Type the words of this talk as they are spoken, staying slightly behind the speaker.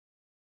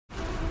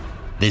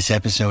This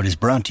episode is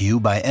brought to you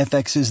by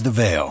FX's The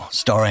Veil,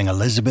 starring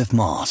Elizabeth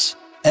Moss.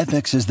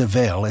 FX's The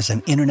Veil is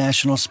an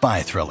international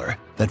spy thriller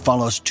that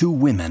follows two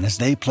women as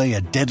they play a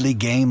deadly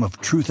game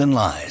of truth and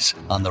lies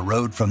on the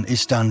road from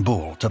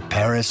Istanbul to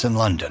Paris and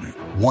London.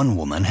 One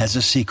woman has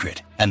a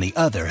secret, and the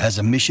other has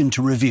a mission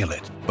to reveal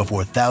it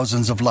before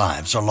thousands of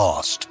lives are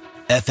lost.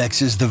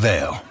 FX's The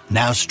Veil,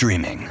 now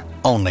streaming,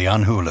 only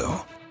on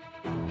Hulu.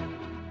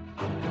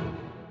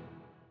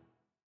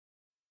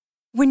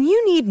 When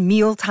you need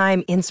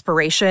mealtime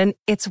inspiration,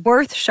 it's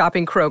worth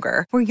shopping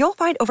Kroger, where you'll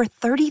find over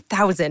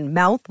 30,000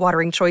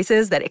 mouth-watering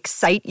choices that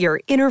excite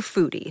your inner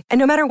foodie. And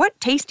no matter what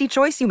tasty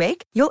choice you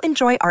make, you'll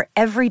enjoy our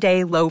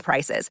everyday low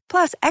prices,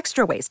 plus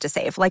extra ways to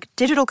save, like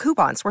digital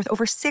coupons worth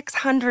over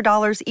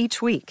 $600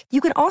 each week. You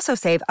can also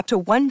save up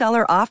to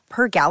 $1 off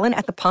per gallon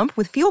at the pump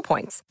with fuel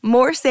points.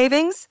 More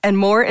savings and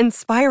more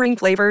inspiring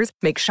flavors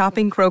make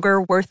shopping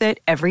Kroger worth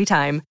it every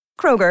time.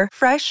 Kroger,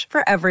 fresh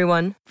for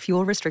everyone.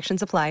 Fuel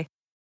restrictions apply.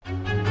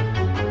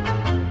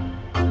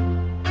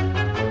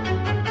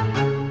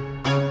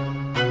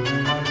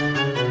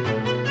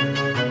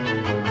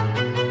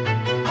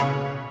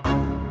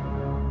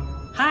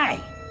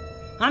 Hi,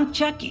 I'm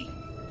Chucky,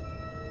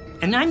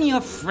 and I'm your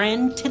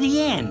friend to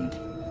the end.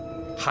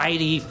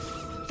 Heidi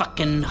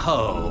fucking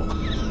ho.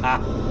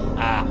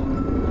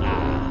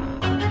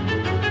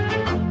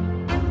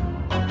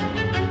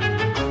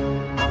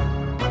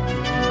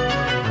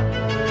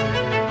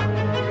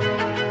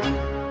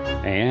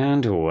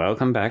 And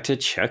welcome back to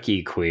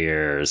Chucky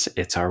Queers.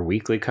 It's our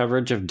weekly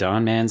coverage of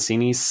Don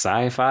Mancini's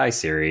sci-fi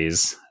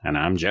series, and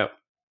I'm Joe.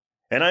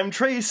 And I'm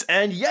Trace,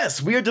 and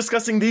yes, we are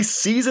discussing the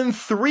Season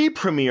 3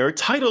 premiere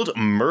titled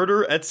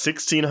Murder at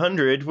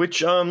 1600,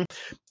 which,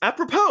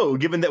 apropos,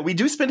 given that we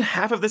do spend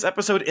half of this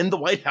episode in the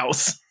White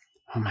House.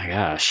 Oh my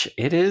gosh,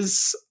 it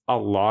is a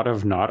lot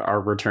of not our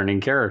returning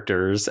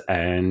characters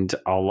and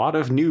a lot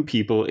of new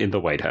people in the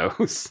White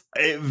House.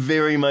 It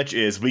very much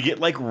is. We get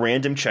like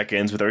random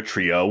check-ins with our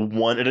trio,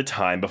 one at a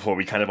time, before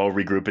we kind of all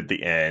regroup at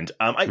the end.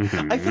 I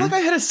feel like I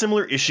had a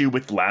similar issue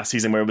with last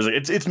season where it was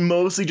like it's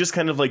mostly just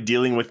kind of like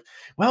dealing with,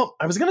 well,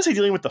 I was going to say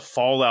dealing with the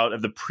fallout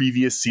of the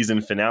previous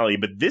season finale,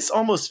 but this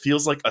almost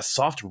feels like a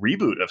soft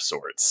reboot of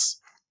sorts.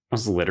 I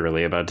was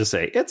literally about to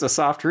say, it's a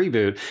soft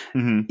reboot.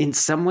 Mm-hmm. In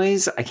some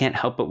ways, I can't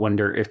help but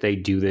wonder if they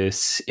do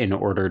this in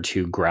order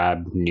to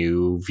grab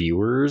new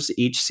viewers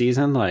each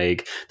season.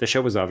 Like, the show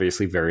was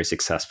obviously very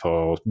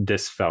successful.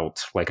 This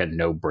felt like a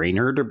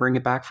no-brainer to bring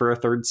it back for a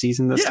third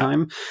season this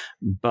time.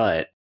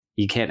 But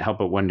you can't help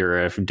but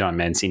wonder if Don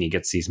Mancini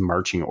gets these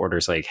marching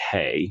orders like,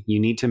 hey,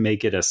 you need to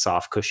make it a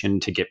soft cushion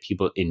to get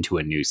people into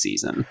a new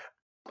season.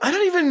 I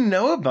don't even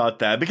know about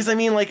that because, I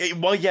mean, like,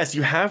 well, yes,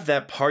 you have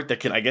that part that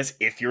can, I guess,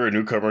 if you're a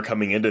newcomer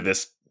coming into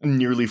this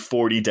nearly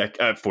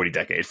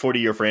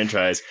 40-year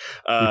franchise,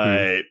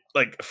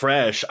 like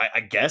fresh, I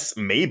guess,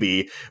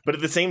 maybe. But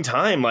at the same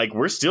time, like,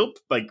 we're still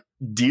like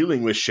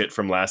dealing with shit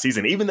from last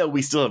season, even though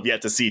we still have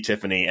yet to see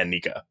Tiffany and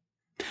Nika.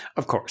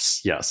 Of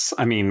course, yes.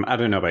 I mean, I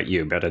don't know about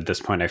you, but at this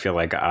point, I feel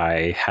like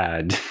I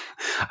had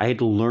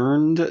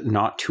learned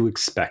not to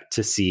expect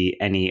to see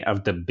any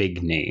of the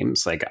big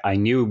names. Like, I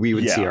knew we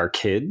would see our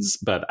kids,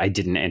 but I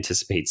didn't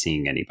anticipate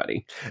seeing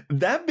anybody.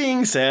 That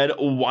being said,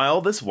 while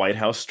this White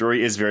House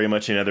story is very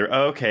much another,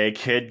 okay,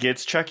 kid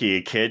gets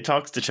Chucky, kid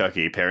talks to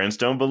Chucky, parents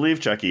don't believe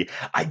Chucky,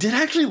 I did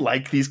actually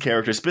like these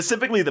characters,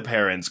 specifically the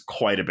parents,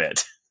 quite a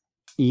bit.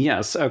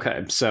 Yes.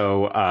 Okay.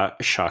 So,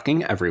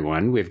 shocking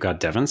everyone, we've got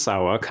Devon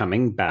Sawa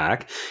coming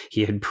back.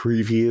 He had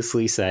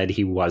previously said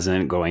he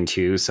wasn't going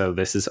to, so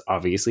this is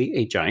obviously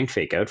a giant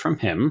fake out from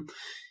him.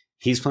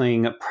 He's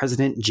playing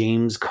President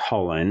James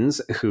Collins,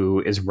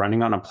 who is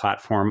running on a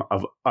platform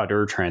of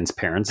utter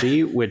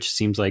transparency, which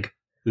seems like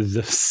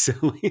the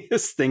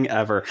silliest thing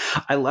ever.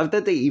 I love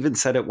that they even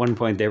said at one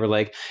point, they were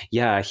like,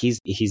 yeah, he's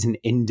an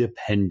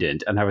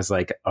independent. And I was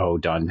like, oh,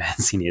 Don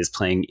Mancini is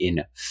playing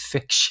in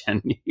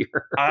fiction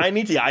here. I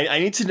need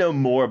to know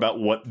more about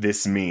what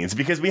this means,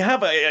 because we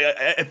have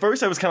at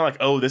first I was kind of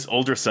like, oh, this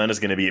older son is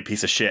going to be a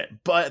piece of shit.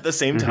 But at the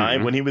same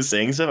time, when he was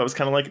saying stuff, I was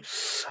kind of like,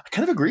 I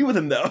kind of agree with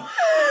him, though.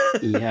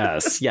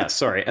 Yes.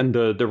 Sorry. And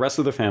the rest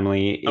of the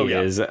family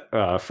is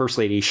First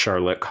Lady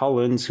Charlotte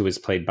Collins, who is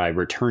played by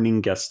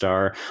returning guest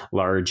star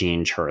Lara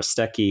Jean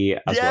Chorostecki,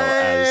 as well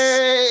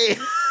as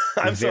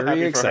I'm very so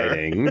happy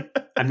exciting. For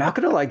her. I'm not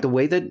going to like the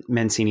way that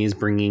Mancini is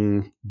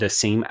bringing the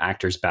same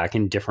actors back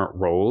in different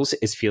roles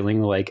is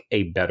feeling like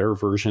a better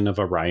version of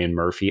a Ryan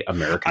Murphy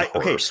American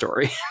Horror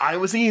Story. I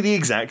was thinking the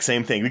exact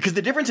same thing, because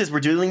the difference is we're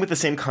dealing with the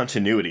same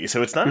continuity.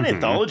 So it's not an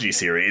anthology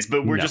series,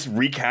 but we're just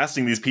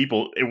recasting these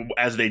people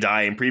as they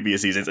die in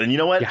previous seasons. And you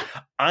know what? Yeah.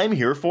 I'm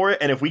here for it.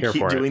 And if we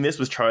keep doing this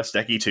with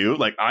Chorostecki too,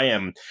 like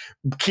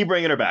keep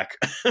bringing her back.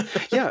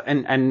 Yeah.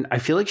 And I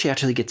feel like she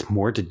actually gets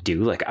more to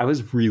do. Like, I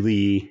was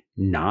really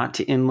not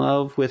in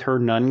love with her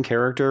nun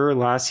character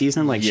last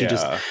season. Like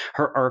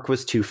her arc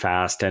was too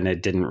fast and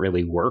it didn't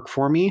really work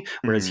for me.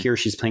 Whereas here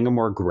she's playing a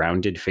more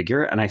grounded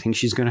figure, and I think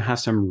she's going to have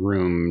some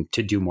room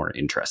to do more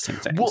interesting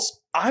things. Well,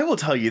 I will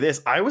tell you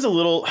this. I was a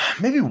little,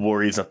 maybe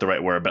worried is not the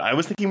right word, but I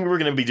was thinking we were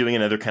going to be doing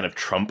another kind of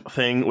Trump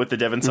thing with the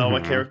Devon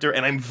Sawa character,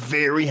 and I'm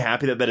very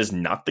happy that that is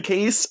not the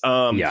case.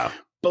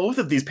 Both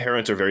of these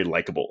parents are very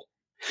likable.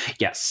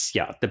 Yes,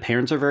 yeah. The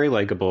parents are very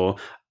likable.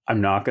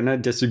 I'm not going to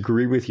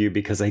disagree with you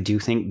because I do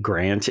think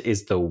Grant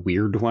is the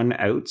weird one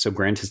out. So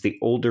Grant is the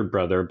older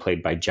brother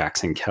played by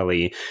Jackson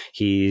Kelly.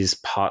 He's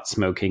pot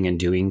smoking and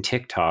doing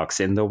TikToks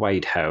in the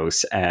White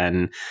House.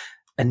 And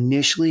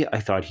initially, I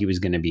thought he was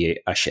going to be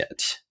a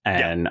shit.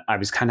 And I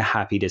was kind of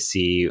happy to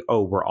see,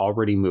 we're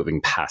already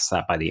moving past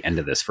that by the end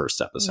of this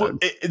first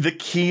episode. Well, the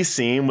key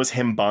scene was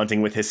him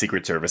bonding with his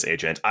Secret Service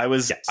agent. I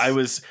was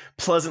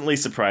pleasantly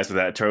surprised with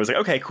that. I was like,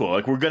 okay, cool.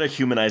 Like, we're going to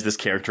humanize this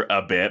character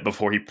a bit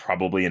before he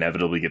probably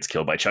inevitably gets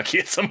killed by Chucky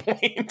at some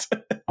point.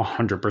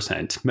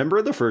 100%.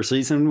 Remember the first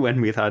season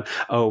when we thought,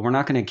 we're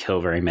not going to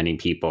kill very many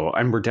people,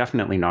 and we're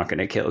definitely not going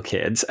to kill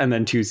kids. And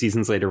then 2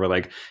 seasons later, we're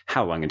like,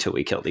 how long until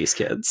we kill these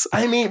kids?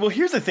 I mean, well,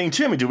 here's the thing,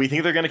 too. I mean, do we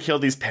think they're going to kill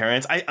these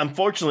parents?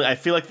 Unfortunately, I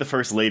feel like the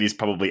first lady's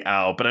probably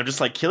out, but I'm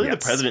just like, killing the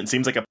president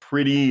seems like a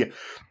pretty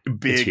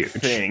big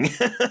thing.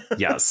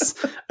 Yes.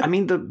 I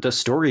mean, the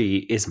story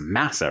is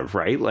massive,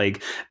 right?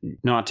 Like,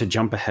 not to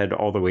jump ahead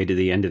all the way to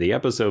the end of the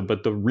episode,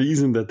 but the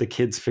reason that the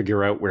kids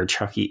figure out where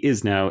Chucky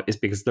is now is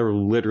because they're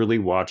literally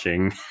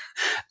watching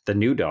the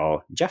new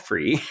doll,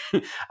 Jeffrey,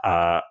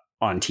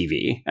 on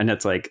TV. And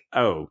it's like,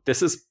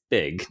 this is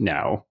big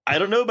now. I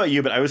don't know about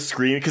you, but I was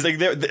screaming because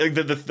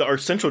like our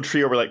central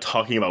trio were like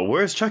talking about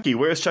where's Chucky,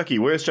 where's Chucky,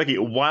 where's Chucky,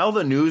 while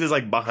the news is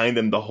like behind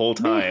them the whole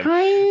time.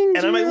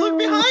 I'm like, look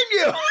behind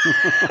you.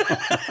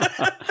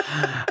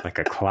 Like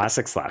a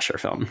classic slasher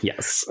film.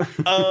 Yes.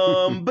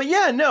 But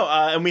yeah, no.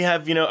 And we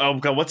have,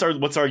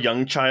 what's our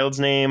young child's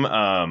name?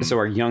 So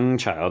our young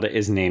child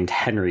is named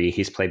Henry.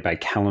 He's played by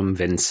Callum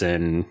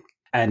Vinson.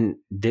 And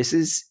this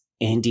is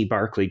Andy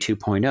Barclay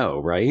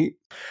 2.0, right?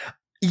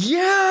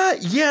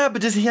 Yeah,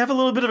 but does he have a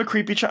little bit of a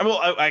creepy charm? Well,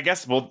 I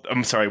guess,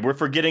 I'm sorry, we're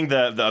forgetting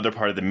the other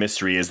part of the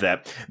mystery is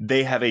that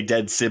they have a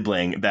dead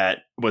sibling that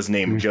was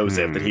named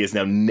Joseph, that he has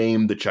now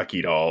named the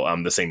Chucky doll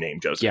the same name,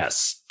 Joseph.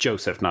 Yes,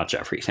 Joseph, not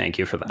Jeffrey. Thank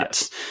you for that.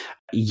 Yes.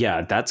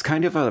 Yeah, that's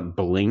kind of a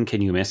blink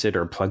and you miss it,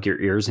 or plug your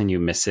ears and you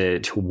miss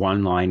it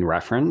one-line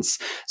reference.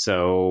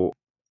 So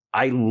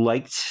I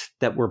liked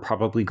that we're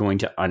probably going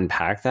to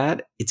unpack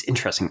that. It's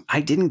interesting. I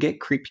didn't get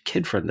creepy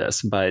kid from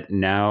this, but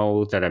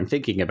now that I'm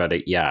thinking about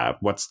it,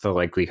 what's the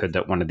likelihood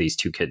that one of these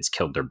 2 kids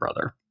killed their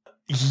brother?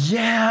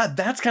 Yeah,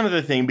 that's kind of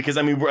the thing, because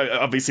I mean,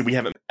 obviously we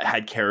haven't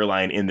had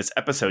Caroline in this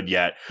episode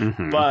yet,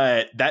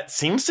 but that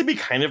seems to be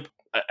kind of,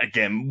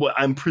 again, what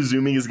I'm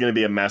presuming is going to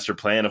be a master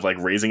plan of like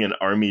raising an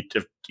army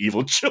of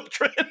evil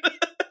children.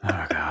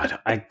 Oh, God.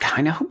 I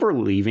kind of hope we're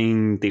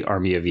leaving the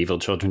army of evil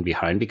children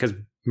behind, because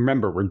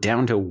remember, we're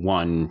down to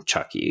 1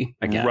 Chucky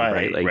again,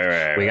 right? Like,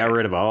 we got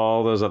rid of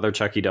all those other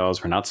Chucky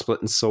dolls. We're not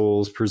splitting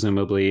souls,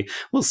 presumably.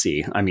 We'll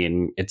see. I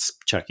mean, it's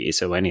Chucky,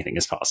 so anything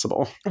is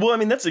possible. Well, I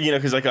mean, that's,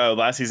 because like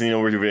last season,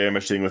 we're very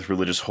much dealing with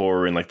religious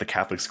horror in like the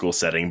Catholic school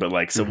setting. But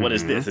like, so what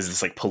is this? Is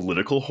this like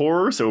political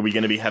horror? So are we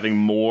going to be having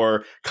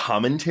more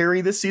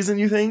commentary this season,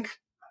 you think?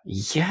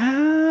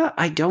 Yeah,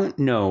 I don't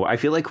know. I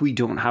feel like we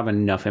don't have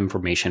enough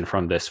information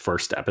from this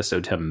first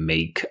episode to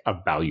make a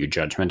value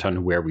judgment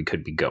on where we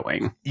could be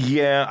going.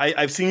 Yeah,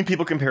 I've seen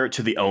people compare it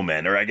to The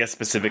Omen, or I guess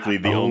specifically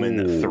The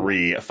Omen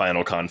 3,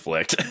 Final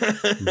Conflict.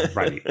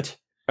 Right.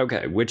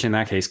 Okay, which in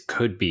that case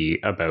could be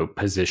about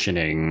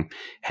positioning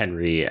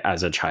Henry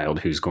as a child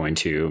who's going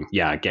to,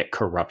 get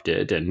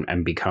corrupted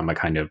and become a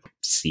kind of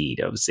seed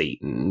of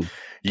Satan.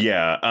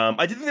 Yeah,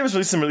 I did think there was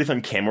really some really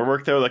fun camera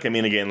work, though. Like, I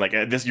mean, again, like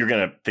this, you're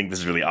going to think this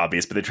is really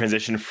obvious, but the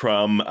transition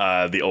from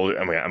the older,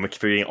 I'm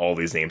forgetting all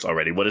these names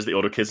already. What is the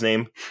older kid's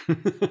name?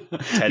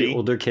 Teddy? The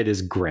older kid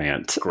is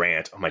Grant.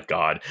 Oh my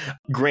God.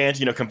 Grant,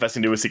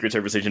 confessing to a Secret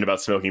Service agent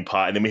about smoking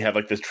pot. And then we have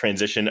like this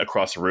transition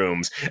across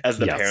rooms as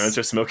the parents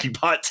are smoking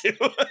pot too.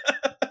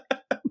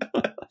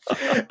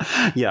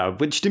 Yeah,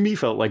 which to me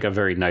felt like a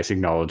very nice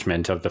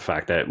acknowledgement of the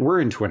fact that we're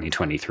in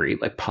 2023.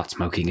 Like, pot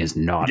smoking is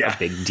not a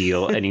big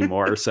deal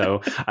anymore.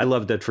 So I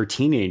love that for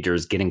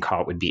teenagers, getting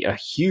caught would be a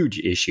huge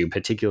issue,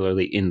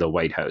 particularly in the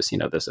White House.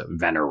 This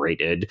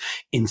venerated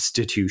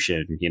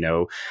institution.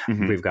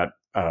 We've got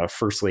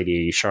First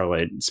Lady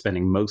Charlotte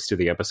spending most of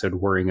the episode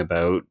worrying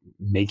about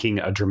making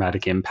a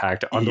dramatic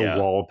impact on the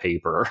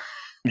wallpaper.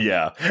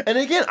 Yeah. And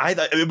again, I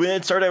thought when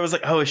it started, I was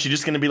like, is she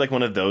just going to be like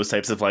one of those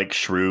types of like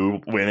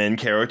shrew women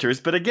characters?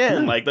 But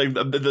again, like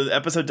the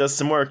episode does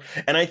some work.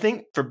 And I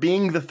think for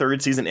being the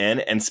 3rd season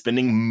in and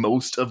spending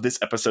most of this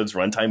episode's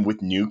runtime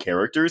with new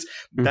characters,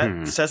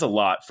 that says a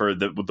lot for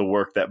the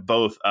work that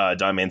both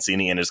Don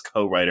Mancini and his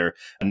co-writer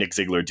Nick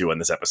Ziegler do on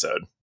this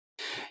episode.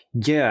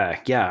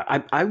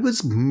 Yeah. I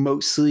was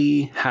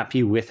mostly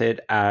happy with it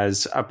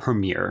as a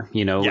premiere.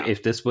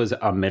 If this was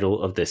a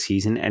middle of the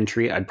season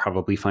entry, I'd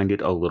probably find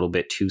it a little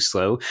bit too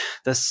slow.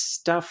 The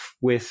stuff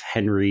with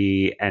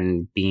Henry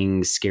and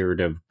being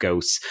scared of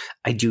ghosts,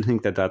 I do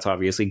think that that's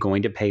obviously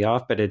going to pay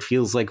off, but it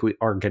feels like we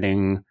are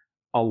getting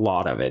a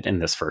lot of it in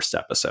this first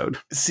episode.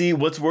 See,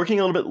 what's working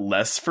a little bit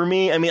less for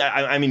me, I mean,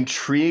 I'm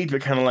intrigued,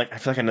 but kind of like, I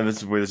feel like I know this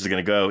is where this is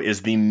going to go,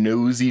 is the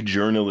nosy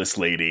journalist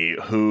lady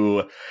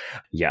who,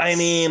 yes. I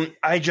mean,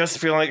 I just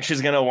feel like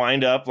she's going to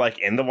wind up like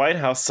in the White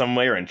House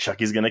somewhere and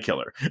Chucky's going to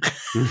kill her.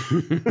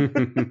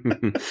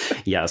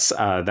 Yes,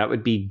 that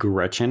would be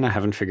Gretchen. I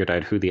haven't figured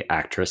out who the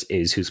actress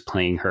is who's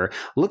playing her.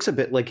 Looks a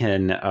bit like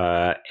an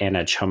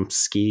Anna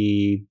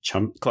Chomsky.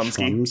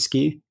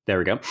 There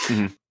we go.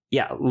 Mm-hmm.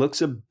 Yeah,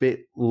 looks a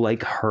bit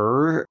like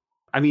her.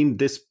 I mean,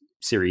 this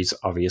series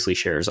obviously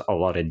shares a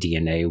lot of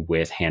DNA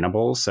with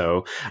Hannibal,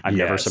 so I'm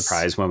never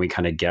surprised when we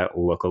kind of get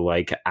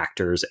lookalike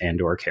actors and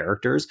or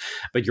characters.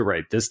 But you're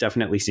right, this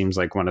definitely seems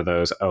like one of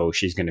those,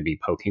 she's going to be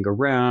poking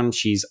around.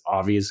 She's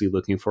obviously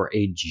looking for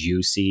a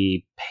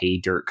juicy pay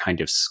dirt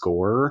kind of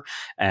score,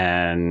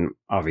 and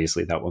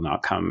obviously that will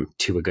not come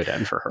to a good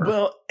end for her.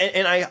 Well,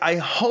 and I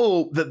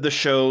hope that the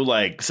show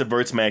like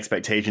subverts my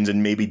expectations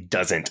and maybe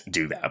doesn't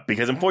do that,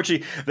 because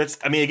unfortunately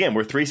again,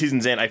 we're 3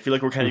 seasons in. I feel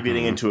like we're kind of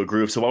getting into a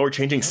groove. So while we're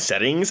changing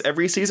settings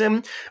every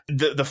season,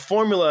 the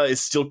formula is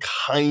still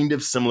kind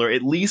of similar,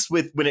 at least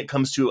with when it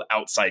comes to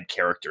outside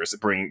characters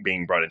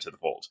being brought into the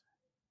fold.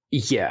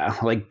 Yeah,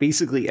 like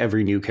basically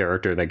every new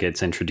character that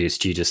gets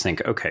introduced, you just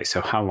think, okay, so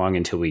how long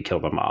until we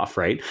kill them off,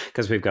 right?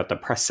 Because we've got the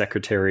press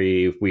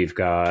secretary, we've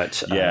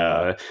got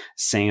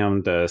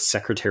Sam, the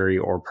secretary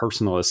or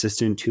personal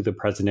assistant to the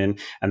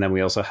president, and then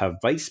we also have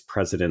Vice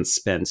President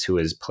Spence, who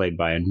is played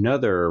by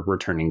another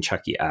returning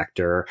Chucky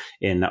actor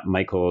in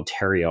Michael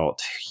Terriot.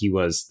 He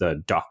was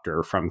the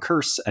doctor from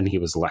Curse, and he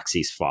was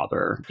Lexi's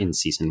father in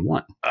season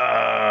 1.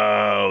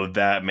 Oh,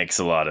 that makes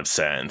a lot of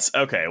sense.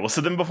 Okay, well, so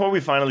then before we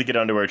finally get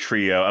onto our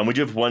trio, we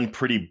do have one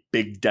pretty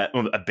big death.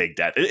 Well, a big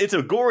death. It's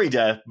a gory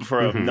death for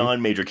a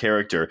non-major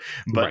character.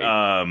 But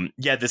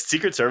the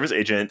Secret Service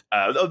agent.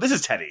 This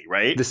is Teddy,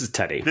 right? This is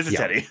Teddy.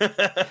 Teddy.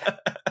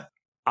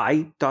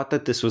 I thought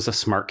that this was a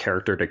smart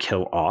character to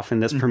kill off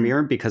in this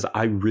premiere because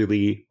I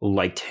really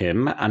liked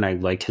him and I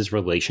liked his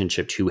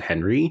relationship to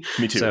Henry.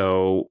 Me too.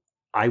 So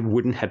I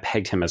wouldn't have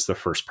pegged him as the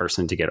first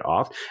person to get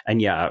off.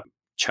 And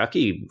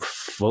Chucky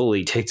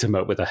fully takes him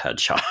out with a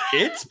headshot.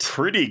 It's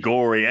pretty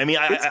gory. I mean,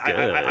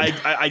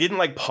 I didn't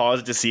like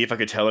pause to see if I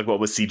could tell like what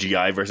was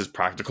CGI versus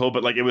practical,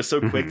 but like it was so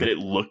quick that it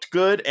looked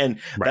good, and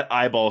that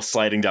eyeball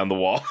sliding down the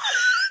wall.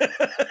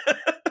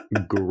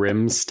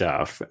 Grim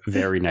stuff.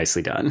 Very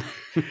nicely done.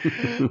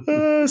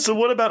 So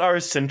what about our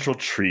central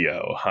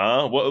trio,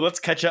 huh? Well, let's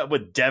catch up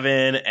with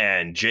Devin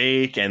and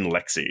Jake and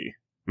Lexi.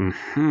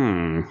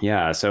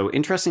 Yeah. So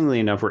interestingly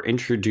enough, we're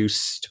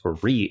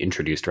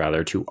reintroduced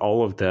rather to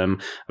all of them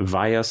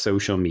via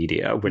social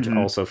media, which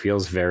also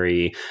feels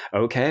very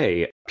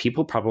okay.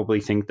 People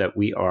probably think that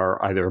we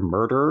are either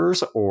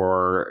murderers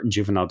or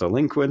juvenile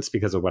delinquents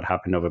because of what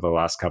happened over the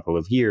last couple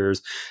of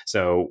years.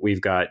 So we've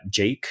got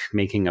Jake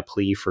making a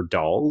plea for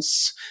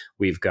dolls.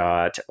 We've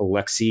got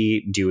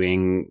Lexi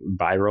doing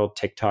viral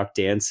TikTok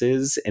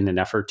dances in an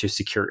effort to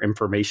secure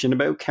information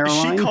about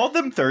Caroline. She called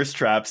them thirst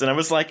traps, and I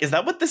was like, is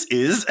that what this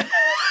is?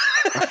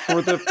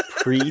 For the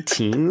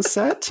pre-teen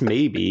set,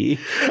 maybe.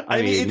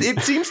 I mean, it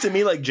seems to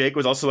me like Jake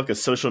was also like a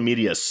social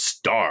media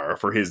star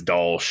for his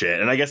doll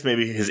shit. And I guess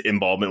maybe his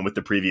involvement with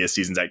the previous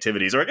season's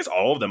activities, or I guess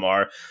all of them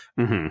are.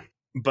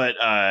 But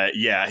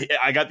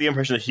I got the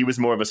impression that he was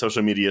more of a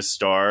social media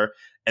star.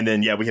 And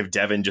then, we have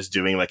Devin just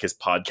doing like his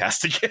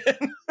podcast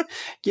again.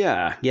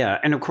 Yeah.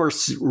 And of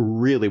course,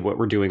 really what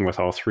we're doing with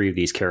all 3 of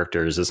these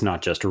characters is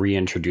not just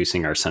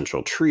reintroducing our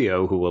central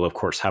trio, who will, of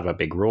course, have a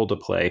big role to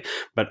play,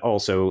 but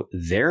also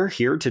they're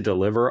here to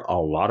deliver a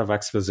lot of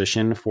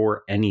exposition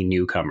for any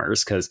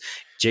newcomers, because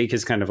Jake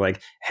is kind of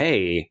like,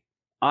 hey,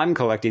 I'm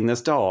collecting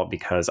this doll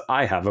because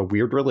I have a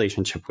weird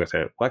relationship with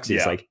it.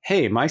 Lexi's like,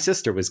 hey, my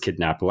sister was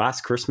kidnapped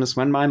last Christmas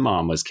when my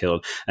mom was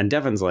killed. And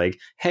Devin's like,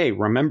 hey,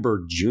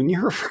 remember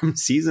Junior from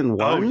season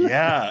 1? Oh,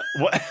 yeah.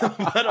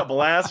 What a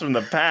blast from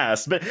the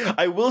past. But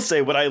I will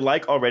say what I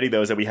like already,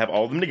 though, is that we have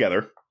all of them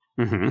together.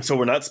 So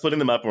we're not splitting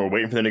them up and we're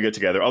waiting for them to get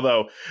together.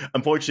 Although,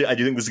 unfortunately, I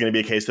do think this is going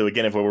to be a case, though,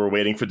 again, if we're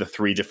waiting for the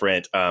 3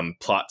 different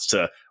plots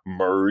to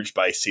merge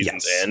by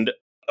season's end.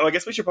 Oh, I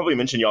guess we should probably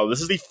mention, y'all,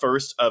 this is the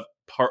first of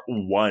part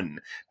 1,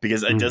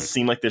 because it does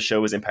seem like the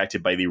show was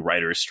impacted by the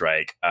writer's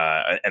strike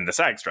and the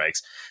SAG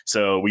strikes.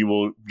 So we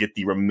will get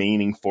the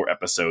remaining 4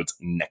 episodes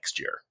next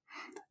year.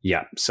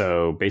 Yeah,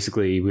 so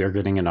basically we are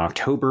getting an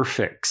October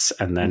fix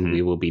and then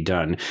we will be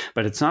done.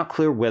 But it's not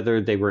clear whether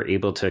they were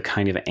able to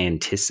kind of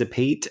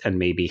anticipate and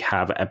maybe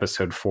have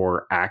episode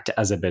 4 act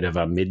as a bit of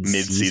a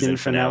mid-season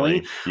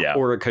finale. Yeah.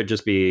 Or it could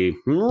just be,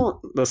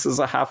 this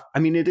is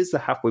it is the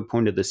halfway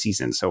point of the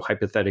season. So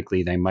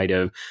hypothetically, they might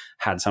have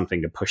had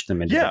something to push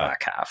them into the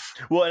back half.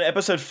 Well, and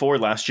episode 4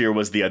 last year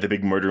was the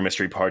big murder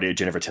mystery party at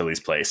Jennifer Tilly's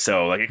place.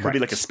 So like it could be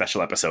like a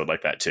special episode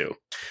like that too.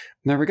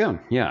 There we go.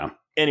 Yeah.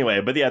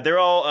 Anyway, but yeah, they're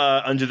all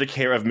under the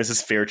care of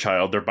Mrs.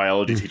 Fairchild, their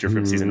biology teacher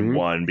from season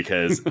 1,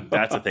 because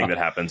that's a thing that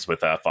happens with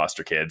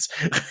foster kids.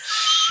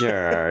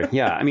 Sure.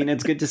 Yeah. I mean,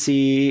 it's good to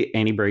see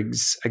Annie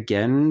Briggs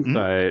again,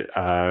 but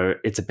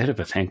it's a bit of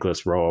a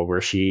thankless role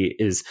where she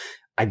is,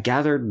 I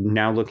gathered,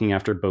 now looking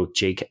after both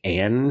Jake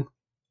and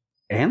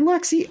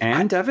Lexi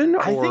and Devin?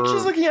 I think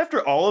she's looking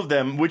after all of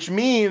them, which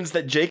means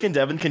that Jake and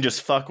Devin can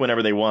just fuck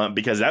whenever they want,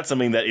 because that's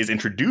something that is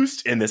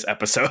introduced in this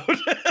episode.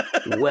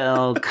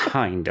 Well,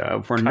 kind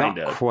of. We're not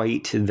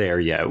quite there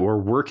yet. We're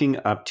working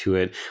up to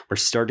it. We're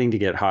starting to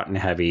get hot and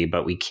heavy,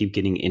 but we keep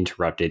getting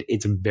interrupted.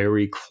 It's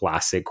very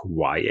classic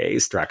YA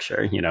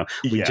structure. You know,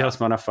 we just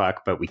want to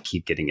fuck, but we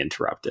keep getting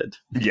interrupted.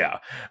 Yeah.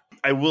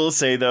 I will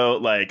say, though,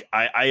 like,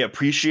 I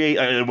appreciate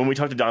when we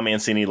talked to Don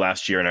Mancini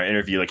last year in our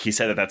interview, like, he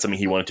said that that's something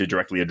he wanted to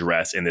directly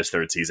address in this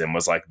third season,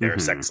 was like their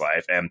sex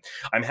life. And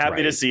I'm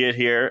happy to see it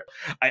here.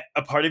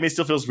 A part of me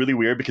still feels really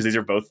weird because these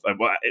are both,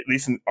 well, at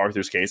least in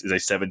Arthur's case, is a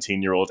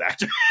 17-year-old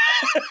actor.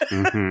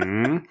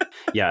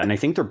 Yeah. And I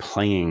think they're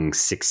playing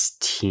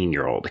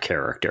 16-year-old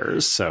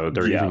characters. So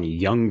they're even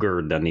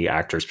younger than the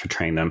actors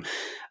portraying them.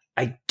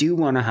 I do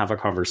want to have a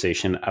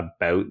conversation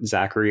about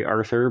Zachary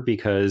Arthur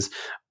because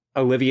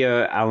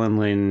Olivia Allen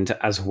Lind,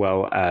 as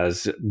well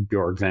as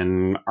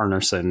Björgvin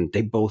Arnarsson,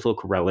 they both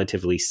look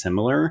relatively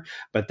similar.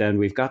 But then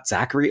we've got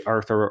Zachary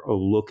Arthur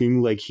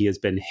looking like he has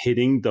been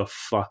hitting the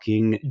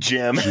fucking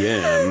gym.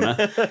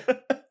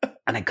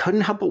 And I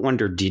couldn't help but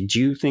wonder, did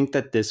you think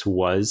that this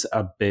was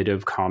a bit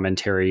of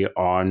commentary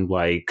on,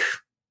 like,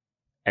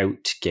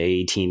 out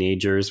gay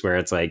teenagers, where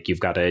it's like you've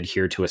got to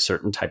adhere to a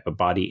certain type of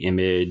body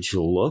image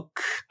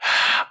look?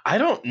 I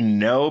don't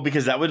know,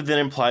 because that would then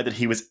imply that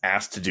he was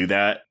asked to do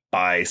that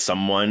by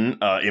someone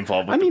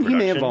involved with the production. He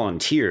may have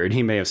volunteered.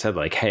 He may have said,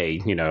 like, hey,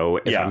 you know,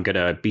 if I'm going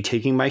to be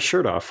taking my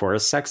shirt off for a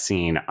sex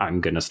scene,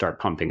 I'm going to start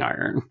pumping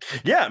iron.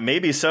 Yeah,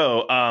 maybe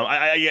so.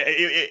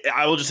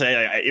 I will just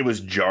say it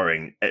was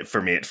jarring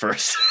for me at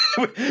first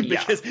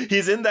because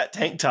he's in that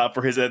tank top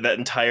for that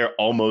entire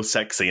almost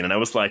sex scene. And I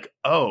was like,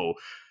 oh,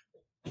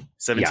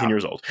 17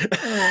 years old.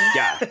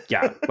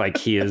 Yeah. Like,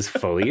 he is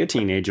fully a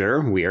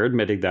teenager. We are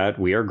admitting that.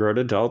 We are grown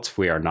adults.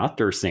 We are not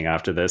thirsting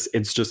after this.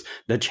 It's just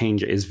the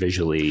change is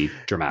visually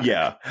dramatic.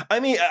 Yeah. I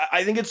mean,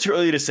 I think it's too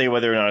early to say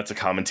whether or not it's a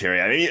commentary.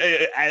 I mean,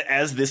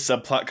 as this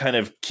subplot kind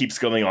of keeps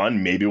going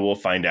on, maybe we'll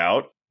find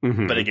out.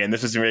 But again,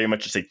 this is very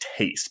much just a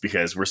taste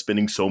because we're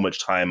spending so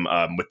much time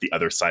with the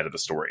other side of the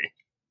story.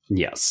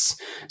 Yes.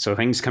 So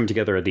things come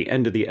together at the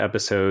end of the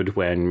episode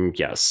when,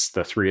 yes,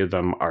 the three of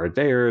them are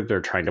there.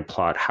 They're trying to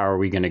plot, how are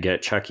we going to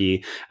get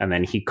Chucky? And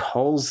then he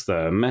calls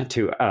them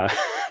to,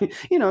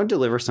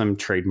 deliver some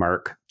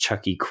trademark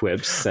Chucky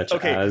quips, such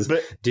as,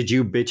 did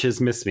you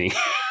bitches miss me?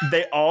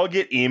 They all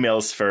get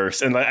emails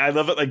first. And I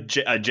love it. Like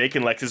Jake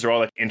and Lex's are all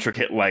like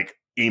intricate, like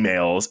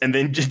emails. And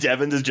then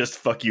Devin's is just,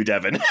 fuck you,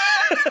 Devin.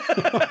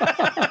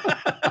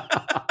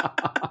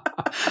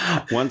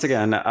 Once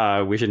again,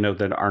 we should note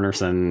that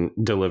Arnarsson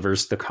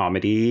delivers the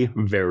comedy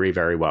very,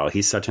 very well.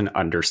 He's such an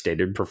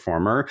understated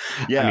performer.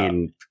 Yeah. I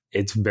mean,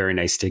 it's very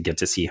nice to get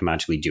to see him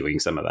actually doing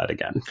some of that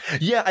again.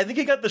 Yeah, I think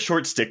he got the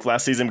short stick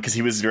last season because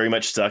he was very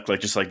much stuck,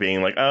 like just like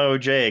being like, oh,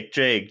 Jake.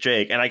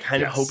 And I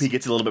kind of hope he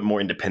gets a little bit more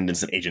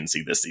independence and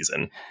agency this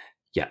season.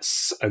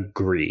 Yes,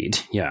 agreed.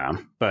 Yeah,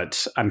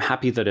 but I'm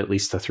happy that at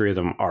least the three of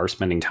them are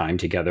spending time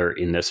together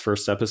in this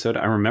first episode.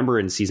 I remember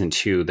in season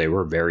 2, they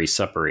were very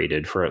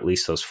separated for at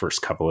least those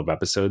first couple of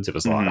episodes. It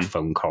was a lot of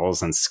phone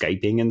calls and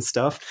Skyping and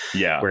stuff.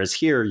 Yeah. Whereas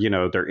here,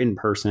 they're in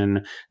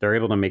person, they're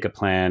able to make a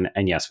plan.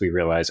 And yes, we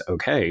realize,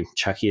 okay,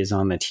 Chucky is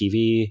on the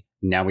TV.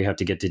 Now we have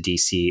to get to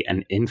DC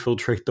and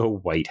infiltrate the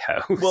White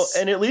House. Well,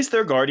 and at least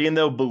their guardian,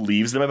 though,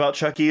 believes them about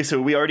Chucky.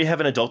 So we already have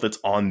an adult that's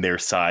on their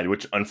side,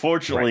 which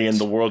unfortunately in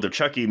the world of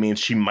Chucky means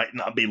she might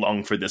not be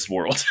long for this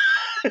world.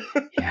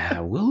 Yeah,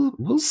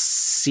 we'll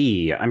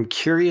see. I'm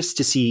curious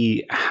to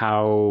see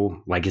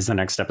how, like, is the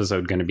next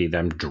episode going to be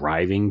them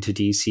driving to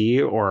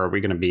DC, or are we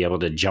going to be able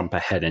to jump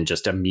ahead and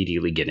just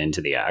immediately get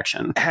into the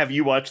action? Have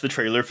you watched the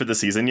trailer for the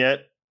season yet?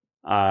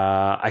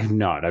 I've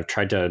not. I've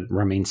tried to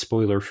remain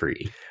spoiler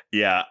free.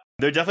 Yeah,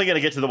 they're definitely going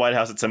to get to the White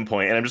House at some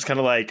point, and I'm just kind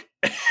of like,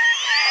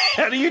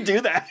 how do you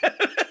do that?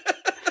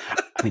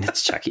 I mean,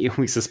 it's Chucky.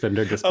 We suspend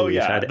our disbelief. Oh,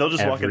 yeah. They'll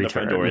just walk in the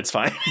front door. It's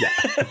fine. Yeah.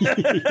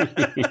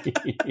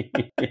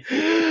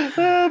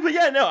 But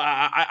yeah, no,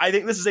 I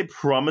think this is a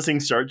promising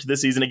start to the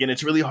season. Again,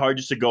 it's really hard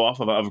just to go off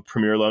of a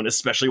premiere alone,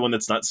 especially one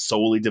that's not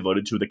solely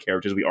devoted to the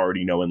characters we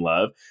already know and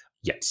love.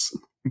 Yes.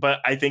 But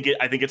I think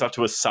it's off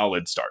to a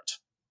solid start.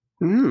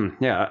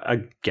 Yeah,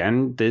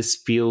 again, this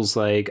feels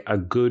like a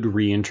good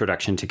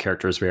reintroduction to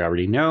characters we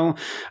already know,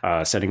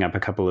 setting up a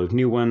couple of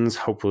new ones.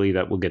 Hopefully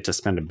that we'll get to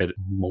spend a bit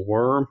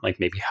more, like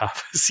maybe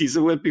half a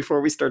season with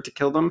before we start to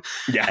kill them.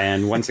 Yeah.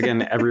 And once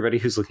again, everybody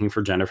who's looking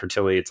for Jennifer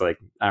Tilly, it's like,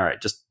 all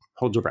right, just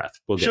hold your breath.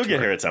 She'll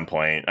get here at some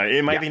point.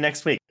 It might be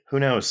next week.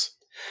 Who knows?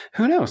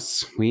 Who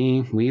knows?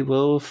 We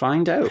will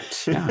find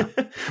out. Yeah.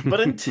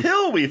 But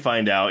until we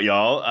find out,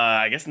 y'all,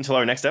 I guess until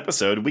our next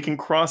episode, we can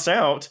cross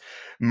out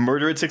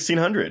Murder at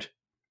 1600.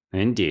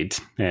 Indeed.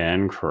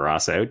 And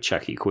cross out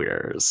Chucky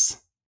queers.